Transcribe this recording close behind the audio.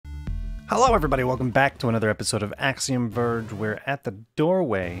Hello everybody, welcome back to another episode of Axiom Verge. We're at the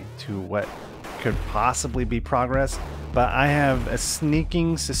doorway to what could possibly be progress, but I have a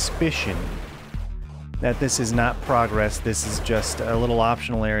sneaking suspicion that this is not progress. This is just a little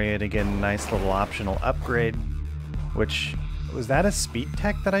optional area to get a nice little optional upgrade. Which, was that a speed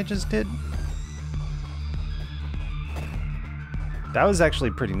tech that I just did? That was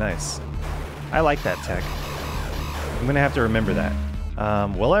actually pretty nice. I like that tech. I'm gonna have to remember that.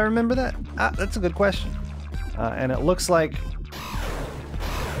 Will I remember that? That's a good question. And it looks like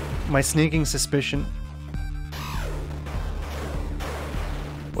my sneaking suspicion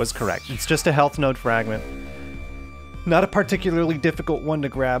was correct. It's just a health node fragment. Not a particularly difficult one to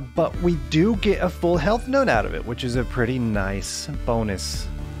grab, but we do get a full health node out of it, which is a pretty nice bonus.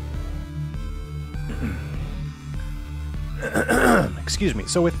 Excuse me.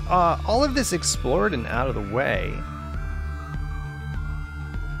 So with all of this explored and out of the way,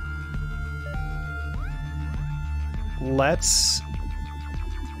 let's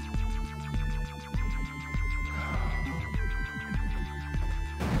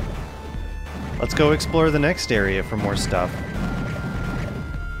go explore the next area for more stuff.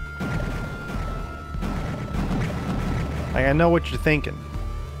 I know what you're thinking.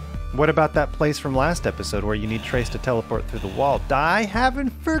 What about that place from last episode where you need Trace to teleport through the wall? I haven't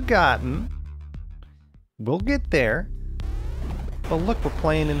forgotten. We'll get there. But look, we're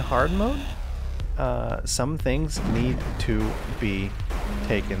playing in hard mode. Some things need to be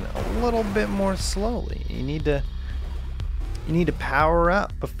taken a little bit more slowly. You need to power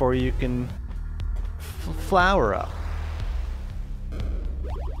up before you can flower up.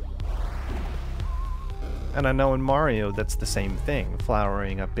 And I know in Mario that's the same thing.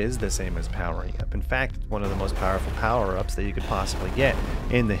 Flowering up is the same as powering up. In fact, it's one of the most powerful power-ups that you could possibly get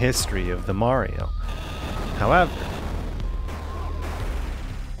in the history of the Mario. However,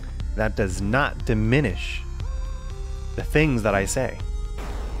 that does not diminish the things that I say.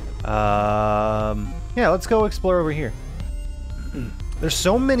 Yeah, let's go explore over here. There's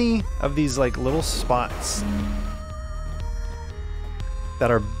so many of these like little spots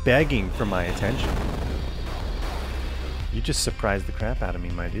that are begging for my attention. You just surprised the crap out of me,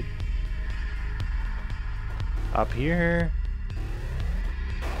 my dude. Up here.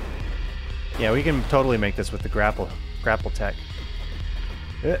 Yeah, we can totally make this with the grapple tech.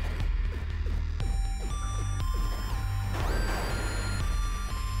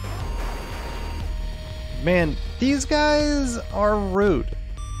 Man, these guys are rude.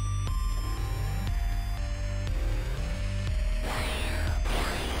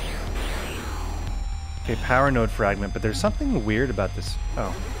 Okay, power node fragment, but there's something weird about this.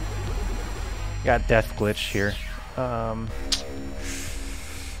 Oh. Got death glitch here. Not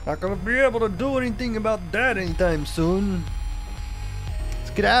gonna be able to do anything about that anytime soon.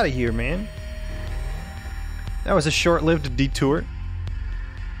 Let's get out of here, man. That was a short-lived detour.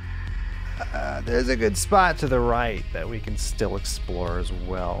 There's a good spot to the right that we can still explore as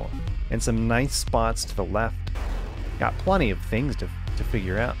well. And some nice spots to the left. Got plenty of things to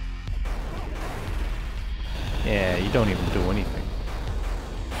figure out. Yeah, you don't even do anything.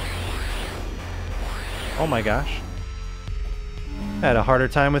 Oh my gosh. I had a harder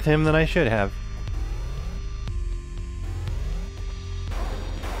time with him than I should have.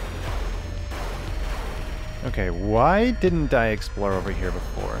 Okay, why didn't I explore over here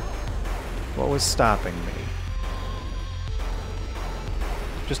before? What was stopping me?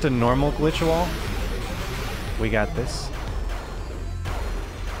 Just a normal glitch wall? We got this.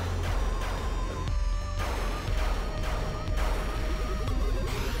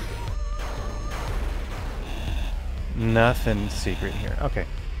 Nothing secret here. Okay.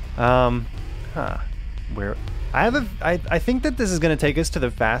 Where I think that this is gonna take us to the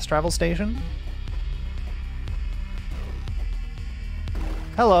fast travel station.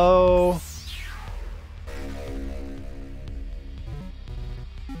 Hello.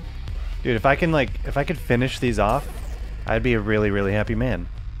 Dude, if I could finish these off, I'd be a really, really happy man.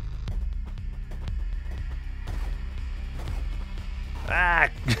 Ah!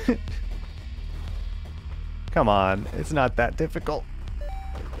 Come on, it's not that difficult.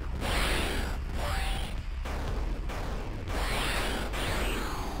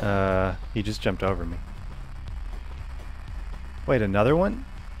 He just jumped over me. Wait, another one?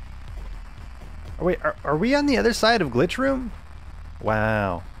 Oh, wait, are we on the other side of Glitch Room?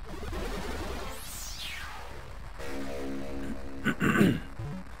 Wow.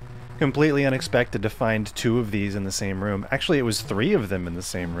 Completely unexpected to find two of these in the same room. Actually, it was three of them in the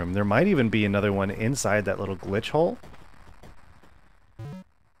same room. There might even be another one inside that little glitch hole.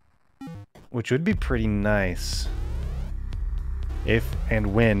 Which would be pretty nice. if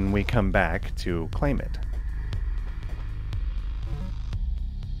and when we come back to claim it.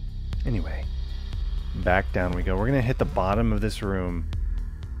 Anyway, back down we go. We're gonna hit the bottom of this room.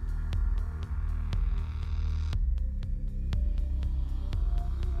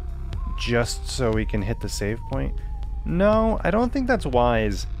 Just so we can hit the save point. No, I don't think that's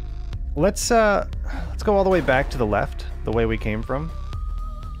wise. Let's go all the way back to the left, the way we came from.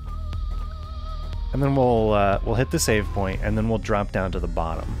 And then we'll hit the save point, and then we'll drop down to the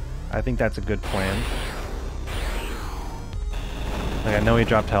bottom. I think that's a good plan. Like, I know he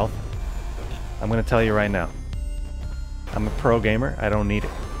dropped health. I'm gonna tell you right now. I'm a pro gamer, I don't need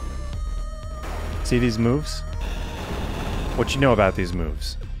it. See these moves? What you know about these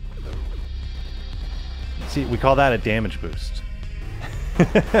moves? See, we call that a damage boost.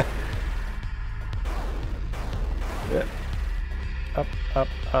 Yeah. Up, up,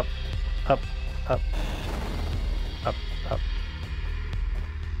 up, up, up, up, up.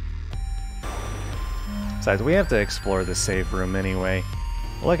 Besides, we have to explore the save room anyway.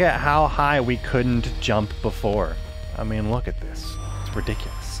 Look at how high we couldn't jump before. I mean, look at this. It's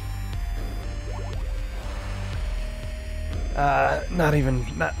ridiculous.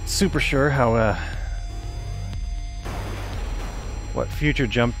 Not super sure how, what future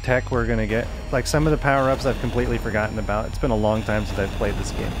jump tech we're gonna get. Like, some of the power-ups I've completely forgotten about. It's been a long time since I've played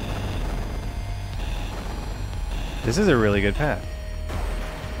this game. This is a really good path.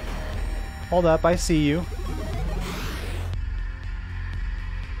 Hold up, I see you.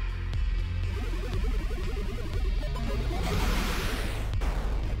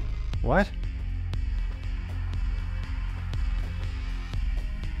 What?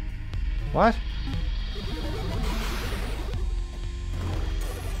 What?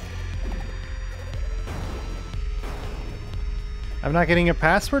 I'm not getting a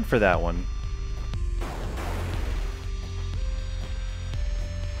password for that one.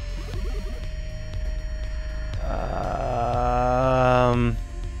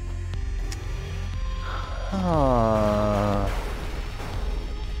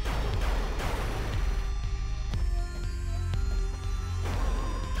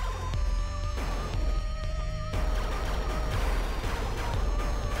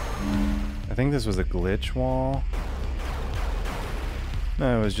 I think this was a glitch wall.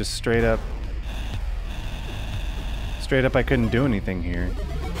 No, it was just straight up. Straight up, I couldn't do anything here.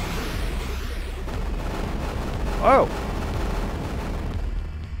 Oh!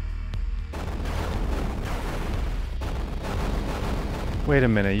 Wait a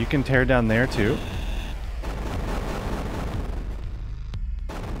minute, you can tear down there too?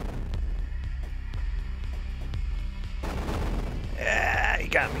 Yeah, he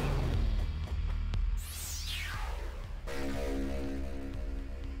got me.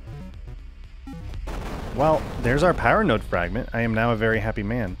 Well, there's our power node fragment. I am now a very happy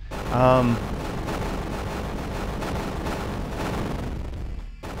man.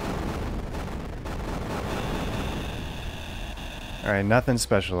 Alright, nothing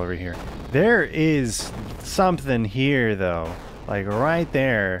special over here. There is something here, though. Like, right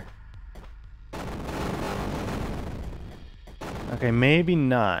there. Okay, maybe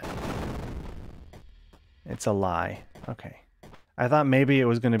not. It's a lie. Okay. I thought maybe it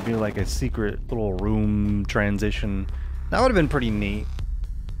was going to be like a secret little room transition. That would have been pretty neat.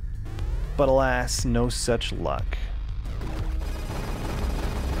 But alas, no such luck.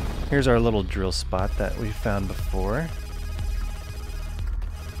 Here's our little drill spot that we found before.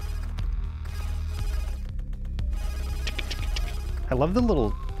 I love the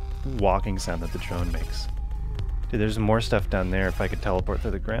little walking sound that the drone makes. Dude, there's more stuff down there if I could teleport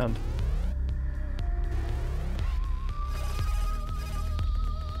through the ground.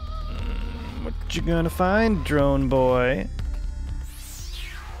 What you gonna find, drone boy?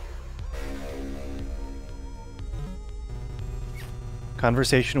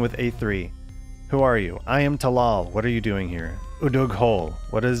 Conversation with A3. Who are you? I am Talal. What are you doing here? Udug hole.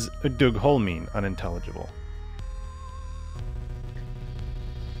 What does Udug hole mean? Unintelligible.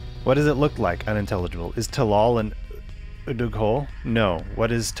 What does it look like? Unintelligible. Is Talal an Udug hole? No.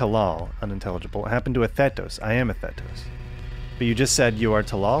 What is Talal? Unintelligible. It happened to a Thetos. I am a Thetos. But you just said you are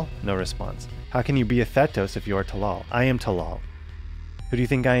Talal? No response. How can you be a Thetos if you are Talal? I am Talal. Who do you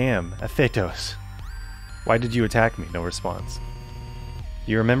think I am? A Thetos. Why did you attack me? No response.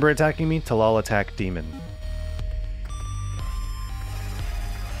 You remember attacking me? Talal attacked demon.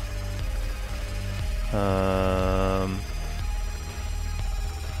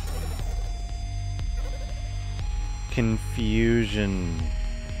 Confusion.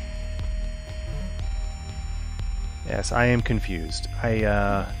 Yes, I am confused.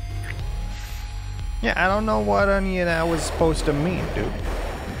 Yeah, I don't know what any of that was supposed to mean, dude.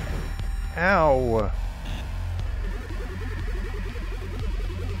 Ow.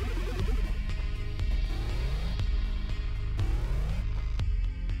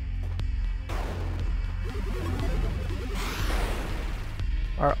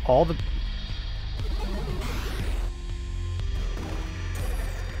 Are all the...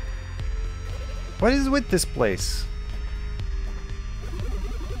 What is with this place?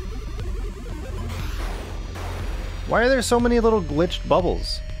 Why are there so many little glitched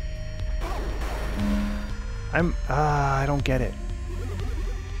bubbles? I don't get it.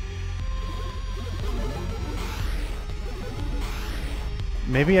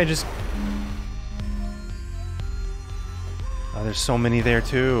 Maybe I just... Oh, there's so many there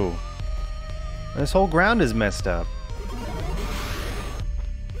too. This whole ground is messed up.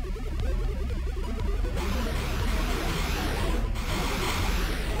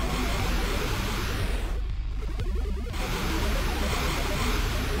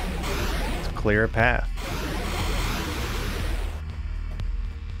 Let's clear a path.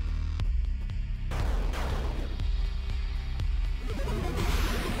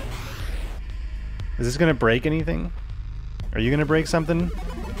 Is this gonna break anything? Are you gonna break something?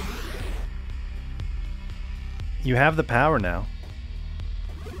 You have the power now.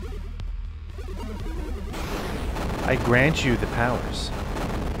 I grant you the powers.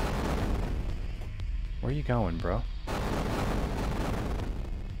 Where are you going, bro?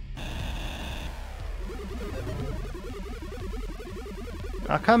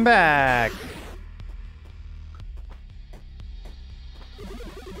 I'll come back.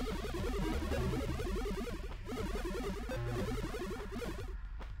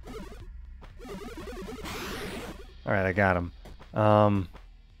 Alright, I got him. I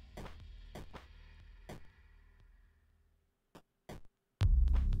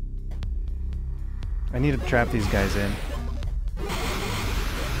need to trap these guys in.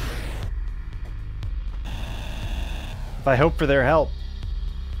 If I hope for their help.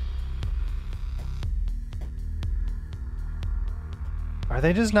 Are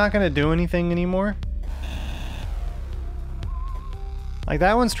they just not gonna do anything anymore? Like,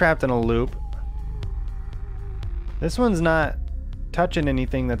 that one's trapped in a loop. This one's not touching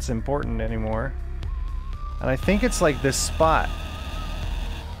anything that's important anymore. And I think it's like this spot.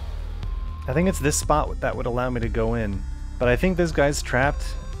 I think it's this spot that would allow me to go in. But I think this guy's trapped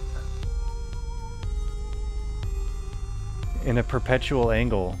in a perpetual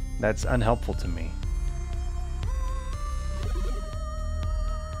angle that's unhelpful to me.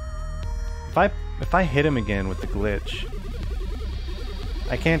 If I hit him again with the glitch,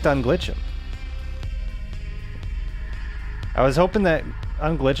 I can't unglitch him. I was hoping that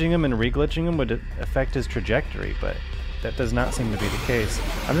unglitching him and reglitching him would affect his trajectory, but that does not seem to be the case.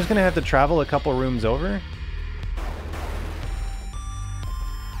 I'm just gonna have to travel a couple rooms over.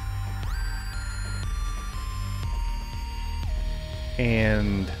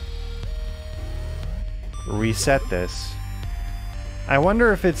 And reset this. I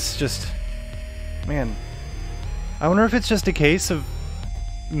wonder if it's just... Man. I wonder if it's just a case of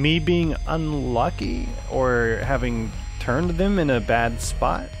me being unlucky or having turned them in a bad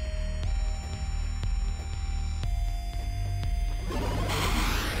spot.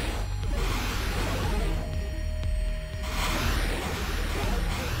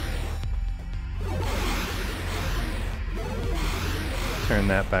 Turn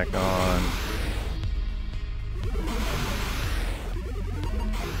that back on.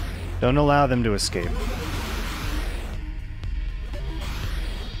 Don't allow them to escape.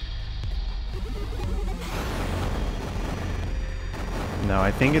 No,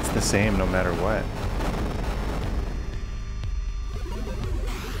 I think it's the same no matter what.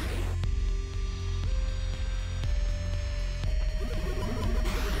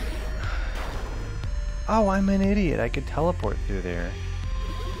 Oh, I'm an idiot. I could teleport through there.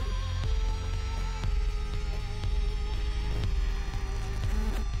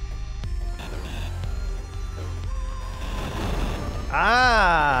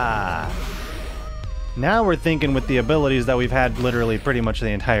 Ah! Now we're thinking with the abilities that we've had literally pretty much the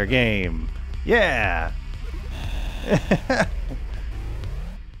entire game. Yeah!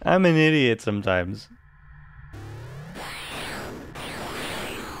 I'm an idiot sometimes.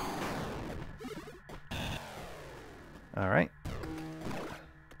 Alright.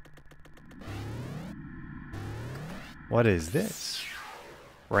 What is this?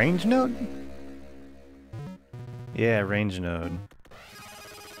 Range node? Yeah, range node.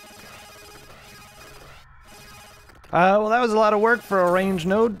 Well, that was a lot of work for a range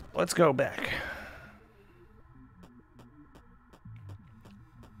node. Let's go back.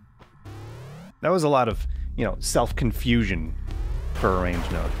 That was a lot of, you know, self-confusion for a range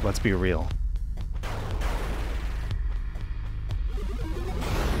node. Let's be real.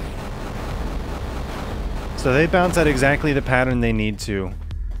 So they bounce at exactly the pattern they need to.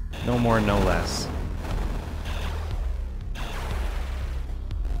 No more, no less.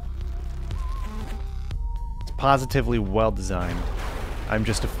 It's positively well designed. I'm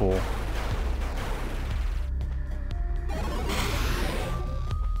just a fool.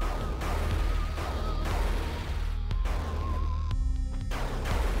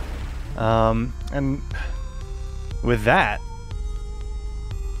 And with that,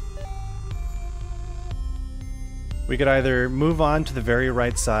 we could either move on to the very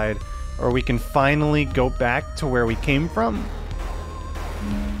right side, or we can finally go back to where we came from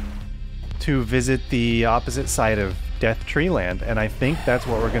to visit the opposite side of Death Tree Land, and I think that's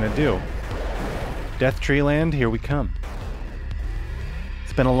what we're gonna do. Death Tree Land, here we come.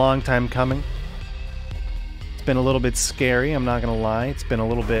 It's been a long time coming. It's been a little bit scary, I'm not gonna lie. It's been a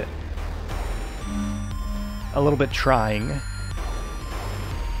little bit trying.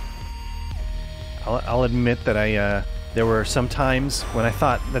 I'll admit that there were some times when I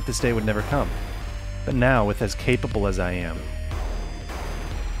thought that this day would never come. But now, with as capable as I am,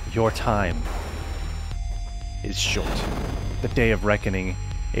 your time is short. The day of reckoning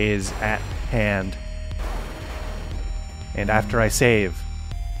is at hand. And after I save,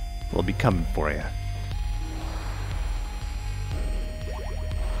 we'll be coming for you.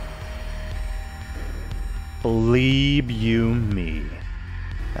 Believe you me,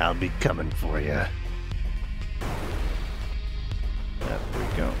 I'll be coming for you. There we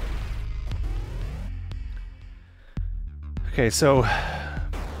go. Okay, so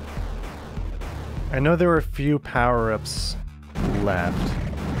I know there were a few power-ups left.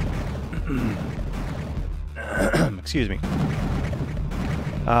 Excuse me.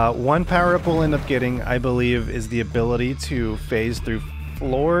 One power-up we'll end up getting, I believe, is the ability to phase through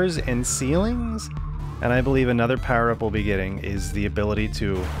floors and ceilings. And I believe another power-up we'll be getting is the ability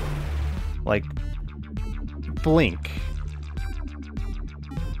to, like, blink.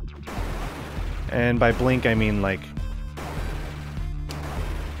 And by blink, I mean, like,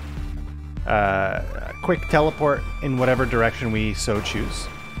 quick teleport in whatever direction we so choose.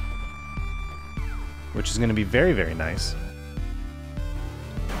 Which is going to be very, very nice.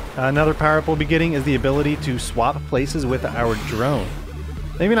 Another power-up we'll be getting is the ability to swap places with our drone.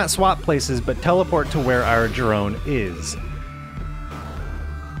 Maybe not swap places, but teleport to where our drone is.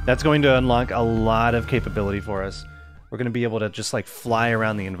 That's going to unlock a lot of capability for us. We're going to be able to just like fly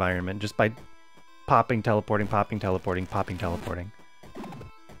around the environment just by popping, teleporting, popping, teleporting, popping, teleporting.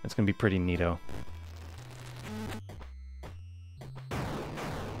 It's going to be pretty neato.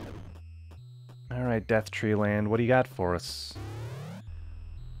 Alright, Death Tree Land, what do you got for us?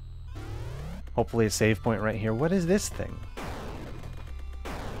 Hopefully a save point right here. What is this thing?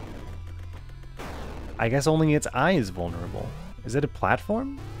 I guess only its eye is vulnerable. Is it a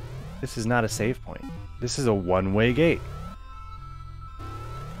platform? This is not a save point. This is a one-way gate.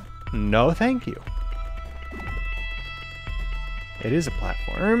 No, thank you. It is a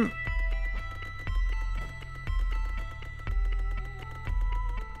platform.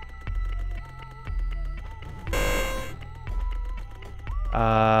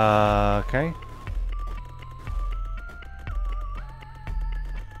 Okay.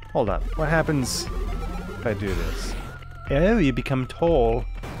 Hold up. What happens if I do this? Oh, you become tall.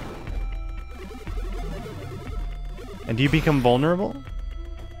 And do you become vulnerable?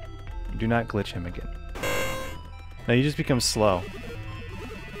 Do not glitch him again. No, you just become slow.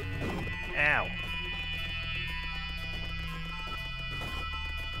 Ow.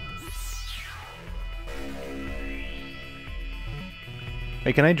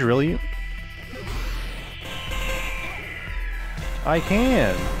 Wait, can I drill you? I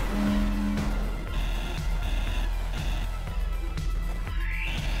can!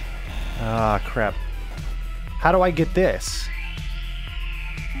 Ah, crap. How do I get this?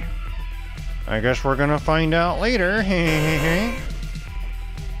 I guess we're gonna find out later.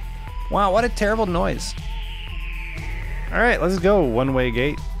 Wow, what a terrible noise. Alright, let's go. One-way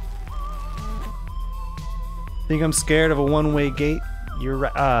gate. Think I'm scared of a one-way gate? You're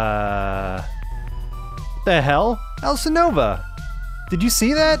right. The hell? Elsinova! Did you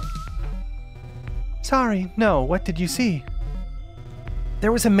see that? Sorry, no, what did you see?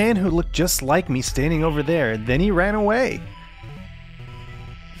 There was a man who looked just like me standing over there, then he ran away.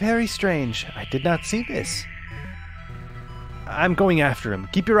 Very strange. I did not see this. I'm going after him.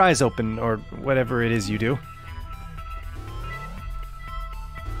 Keep your eyes open, or whatever it is you do.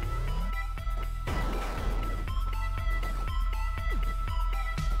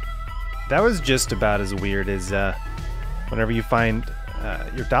 That was just about as weird as whenever you find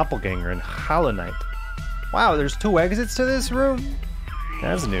your doppelganger in Hollow Knight. Wow, there's 2 exits to this room?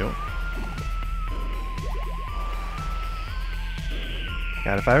 That's new.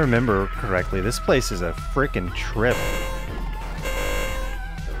 God, if I remember correctly, this place is a frickin' trip.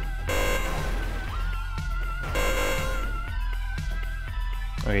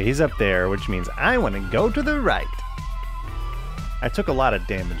 Okay, he's up there, which means I want to go to the right. I took a lot of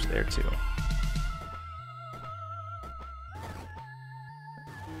damage there, too.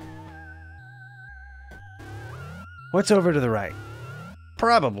 What's over to the right?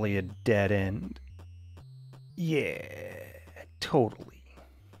 Probably a dead end. Yeah, totally.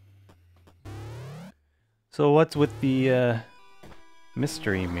 So what's with the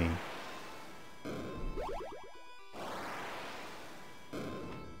mystery me?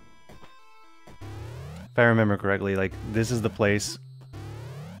 If I remember correctly, like, this is the place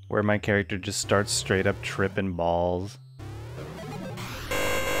where my character just starts straight up tripping balls.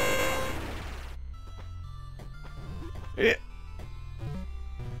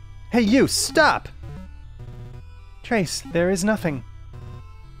 Hey, you, stop! Trace, there is nothing.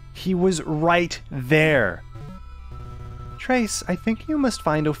 He was right there. Trace, I think you must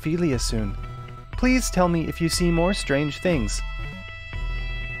find Ophelia soon. Please tell me if you see more strange things.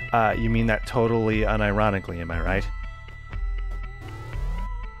 You mean that totally unironically, am I right?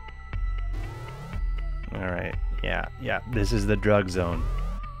 Alright, yeah, this is the drug zone.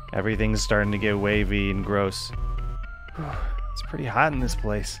 Everything's starting to get wavy and gross. Whew, it's pretty hot in this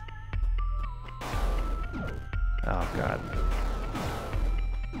place. Oh, God.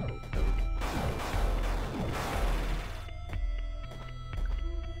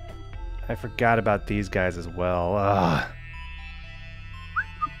 I forgot about these guys as well. Ugh.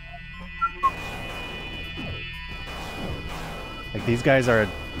 Like, these guys are an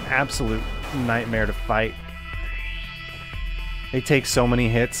absolute nightmare to fight. They take so many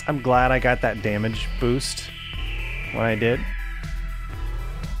hits. I'm glad I got that damage boost when I did.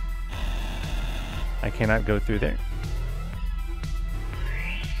 I cannot go through there.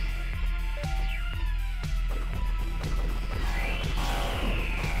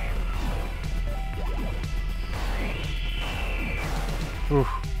 Ooh,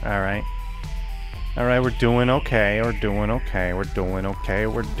 alright. Alright, we're doing okay, we're doing okay, we're doing okay,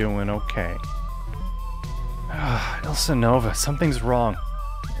 we're doing okay. Elsa Nova, something's wrong.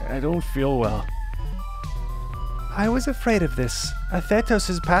 I don't feel well. I was afraid of this.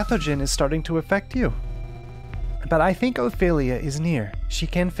 Athetos' pathogen is starting to affect you. But I think Ophelia is near. She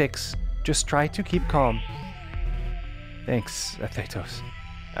can fix. Just try to keep calm. Thanks, Athetos.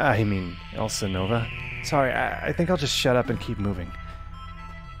 I mean, Elsa Nova. Sorry, I think I'll just shut up and keep moving.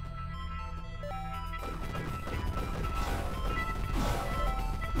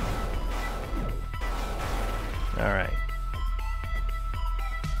 Alright.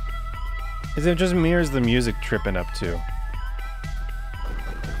 Is it just me or is the music tripping up too?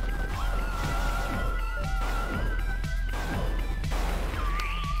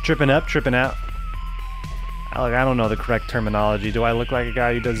 Tripping up, tripping out. I don't know the correct terminology. Do I look like a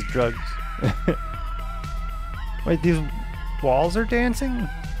guy who does drugs? Wait, these walls are dancing?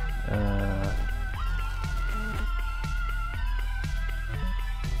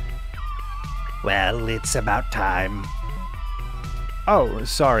 Well, it's about time. Oh,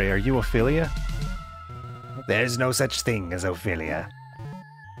 sorry, are you Ophelia? There's no such thing as Ophelia.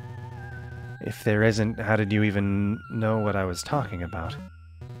 If there isn't, how did you even know what I was talking about?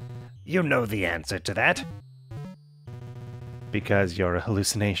 You know the answer to that. Because you're a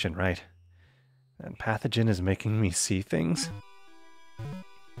hallucination, right? That pathogen is making me see things?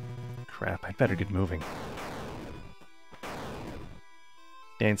 Crap, I'd better get moving.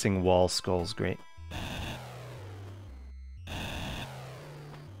 Dancing wall skull's great.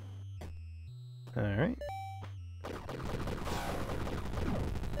 Alright.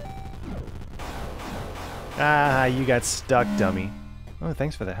 Ah, you got stuck, dummy. Oh,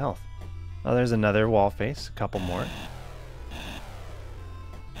 thanks for the health. Oh, there's another wall face. A couple more.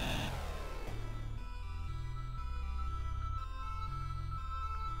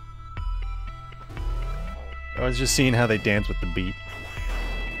 I was just seeing how they dance with the beat.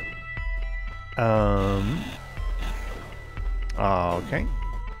 Okay.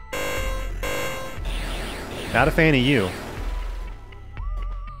 Not a fan of you.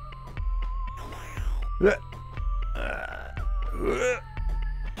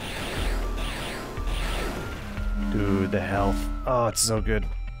 Dude, the health. Oh, it's so good.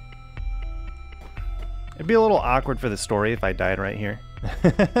 It'd be a little awkward for the story if I died right here.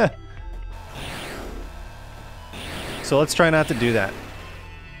 So let's try not to do that.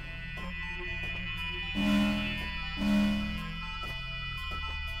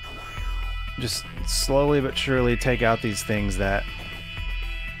 just slowly but surely take out these things that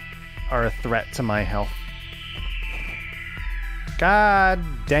are a threat to my health. God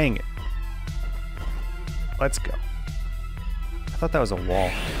dang it. Let's go. I thought that was a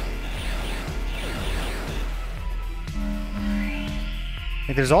wall.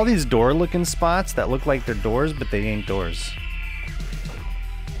 Like, there's all these door-looking spots that look like they're doors, but they ain't doors.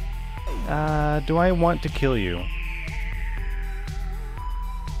 Do I want to kill you?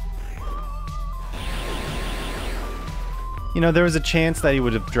 You know, there was a chance that he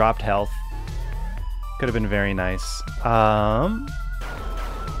would have dropped health. Could have been very nice.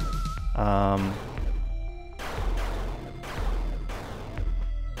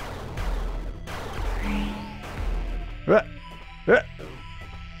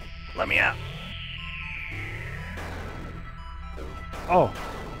 Let me out. Oh.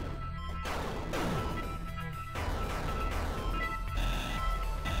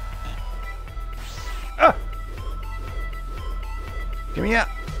 Ah! Get me out.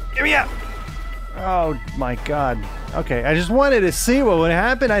 Get me out. Oh my god. Okay, I just wanted to see what would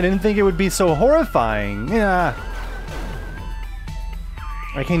happen. I didn't think it would be so horrifying. Yeah.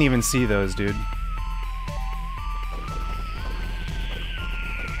 I can't even see those, dude.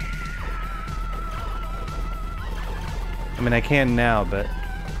 I mean, I can now, but...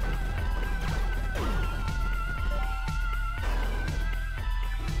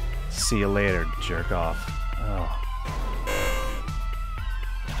 See you later, jerk off. Oh.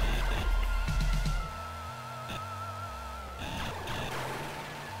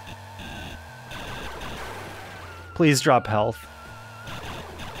 Please drop health.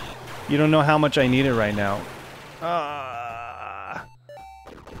 You don't know how much I need it right now.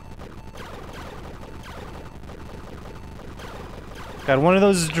 God, one of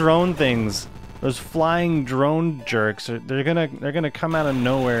those drone things, those flying drone jerks, they're gonna come out of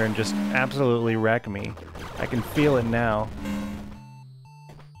nowhere and just absolutely wreck me. I can feel it now.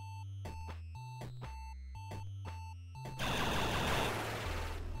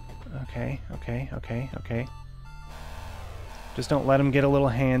 Okay. Just don't let him get a little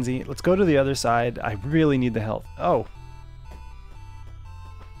handsy. Let's go to the other side. I really need the health. Oh.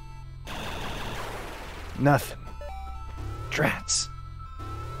 Nothing. Drats.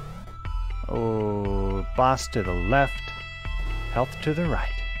 Oh, boss to the left. Health to the right.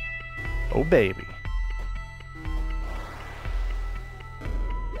 Oh, baby.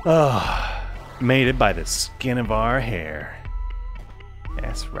 Oh, made it by the skin of our hair.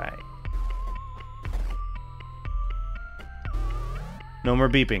 That's right. No more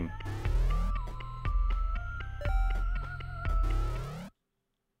beeping.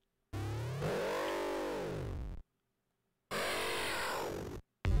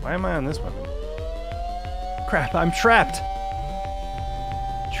 Why am I on this one? Crap, I'm trapped!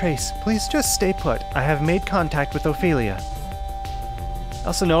 Trace, please just stay put. I have made contact with Ophelia.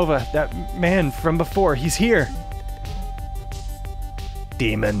 Elsinova, that man from before, he's here!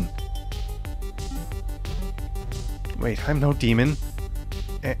 Demon. Wait, I'm no demon.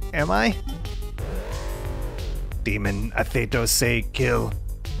 Am I? Demon, Athetos say kill.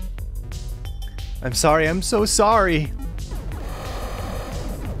 I'm sorry, I'm so sorry!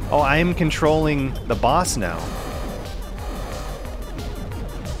 Oh, I am controlling the boss now.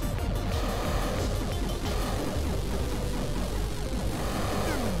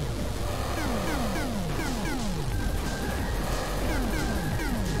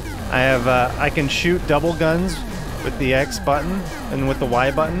 I can shoot double guns with the X button, and with the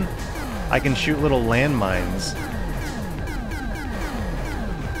Y button, I can shoot little landmines.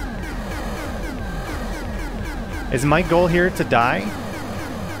 Is my goal here to die?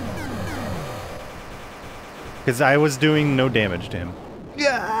 Because I was doing no damage to him.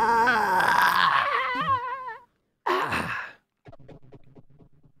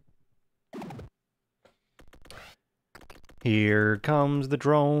 Here comes the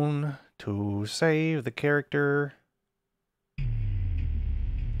drone to save the character.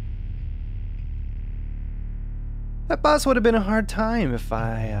 That boss would have been a hard time if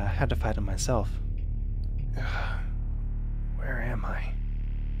I had to fight him myself. Where am I?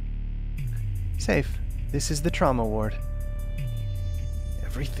 Safe. This is the trauma ward.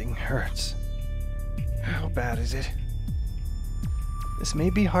 Everything hurts. How bad is it? This may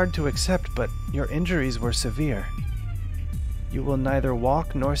be hard to accept, but your injuries were severe. You will neither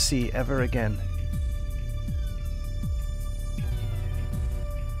walk nor see ever again.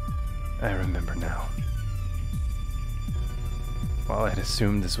 I remember now. Well, I'd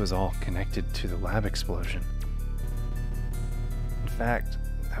assumed this was all connected to the lab explosion. In fact,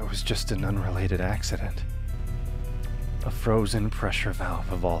 that was just an unrelated accident. A frozen pressure valve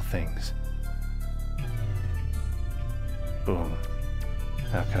of all things. Boom.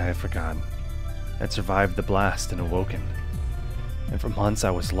 How could I have forgotten? I'd survived the blast and awoken. And for months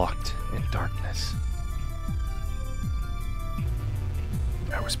I was locked in darkness.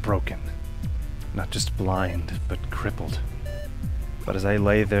 I was broken. Not just blind, but crippled. But as I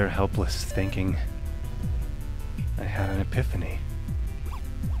lay there helpless, thinking, I had an epiphany.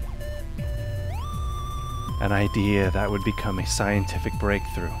 An idea that would become a scientific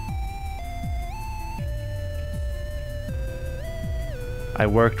breakthrough. I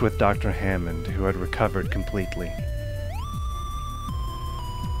worked with Dr. Hammond, who had recovered completely.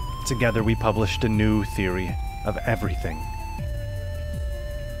 Together we published a new theory of everything.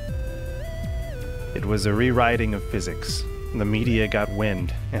 It was a rewriting of physics. The media got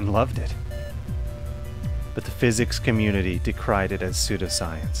wind and loved it. But the physics community decried it as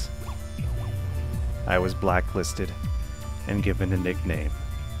pseudoscience. I was blacklisted and given a nickname.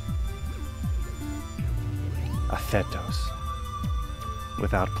 Athetos.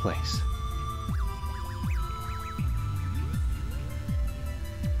 Without place.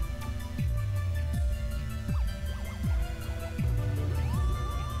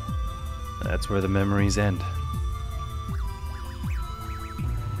 That's where the memories end.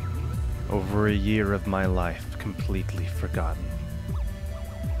 Over a year of my life completely forgotten.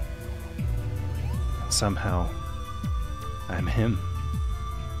 Somehow, I'm him.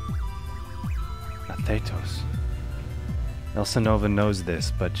 Athetos. Elsinova knows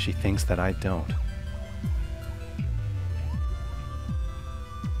this, but she thinks that I don't.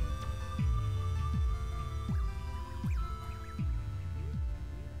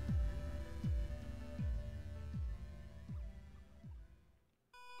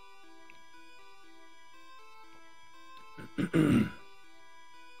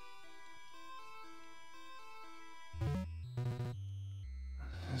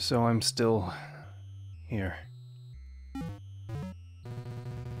 So I'm still here.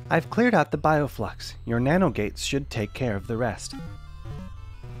 I've cleared out the bioflux. Your nanogates should take care of the rest.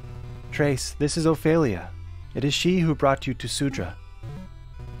 Trace, this is Ophelia. It is she who brought you to Sudra.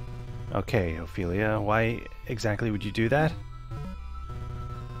 Okay, Ophelia, why exactly would you do that?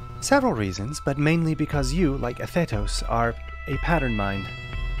 Several reasons, but mainly because you, like Athetos, are a pattern mind.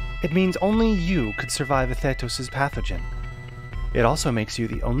 It means only you could survive Athetos' pathogen. It also makes you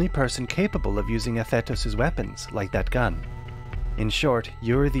the only person capable of using Athetos' weapons, like that gun. In short,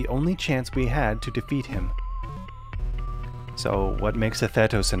 you're the only chance we had to defeat him. So, what makes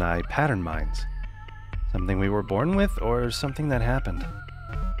Athetos and I pattern minds? Something we were born with, or something that happened?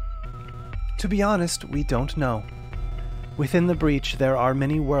 To be honest, we don't know. Within the breach, there are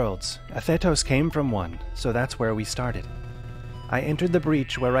many worlds. Athetos came from one, so that's where we started. I entered the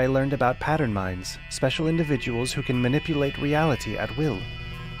breach where I learned about pattern minds, special individuals who can manipulate reality at will.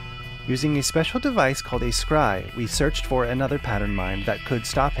 Using a special device called a scry, we searched for another pattern mind that could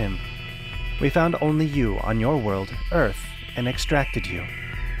stop him. We found only you on your world, Earth, and extracted you.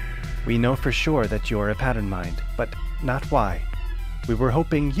 We know for sure that you're a pattern mind, but not why. We were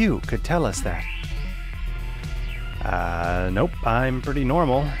hoping you could tell us that. Nope, I'm pretty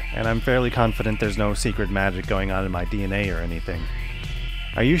normal, and I'm fairly confident there's no secret magic going on in my DNA or anything.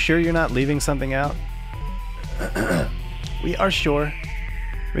 Are you sure you're not leaving something out? We are sure.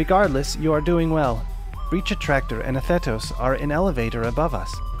 Regardless, you are doing well. Breach Attractor and Athetos are an elevator above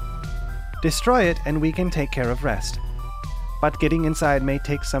us. Destroy it and we can take care of rest. But getting inside may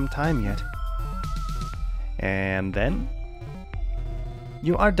take some time yet. And then?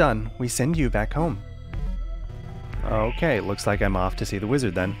 You are done. We send you back home. Okay, looks like I'm off to see the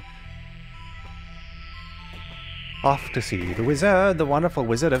wizard then. Off to see the wizard, the wonderful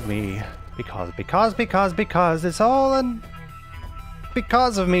wizard of me. Because it's all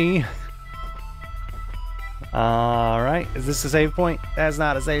because of me. Alright, is this a save point? That's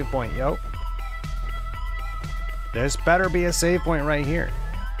not a save point, yo. There's better be a save point right here.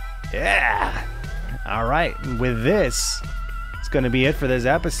 Yeah! Alright, with this, it's gonna be it for this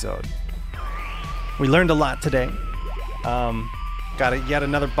episode. We learned a lot today. Got yet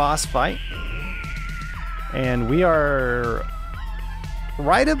another boss fight. And we are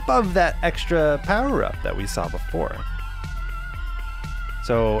right above that extra power-up that we saw before.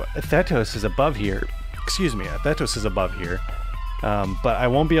 So, Athetos is above here. Excuse me, Athetos is above here. But I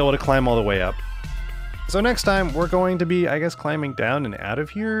won't be able to climb all the way up. So next time, we're going to be, I guess, climbing down and out of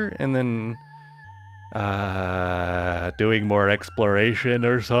here, and then doing more exploration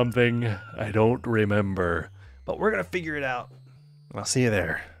or something. I don't remember. But we're gonna figure it out. I'll see you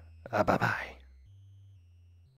there. Bye-bye.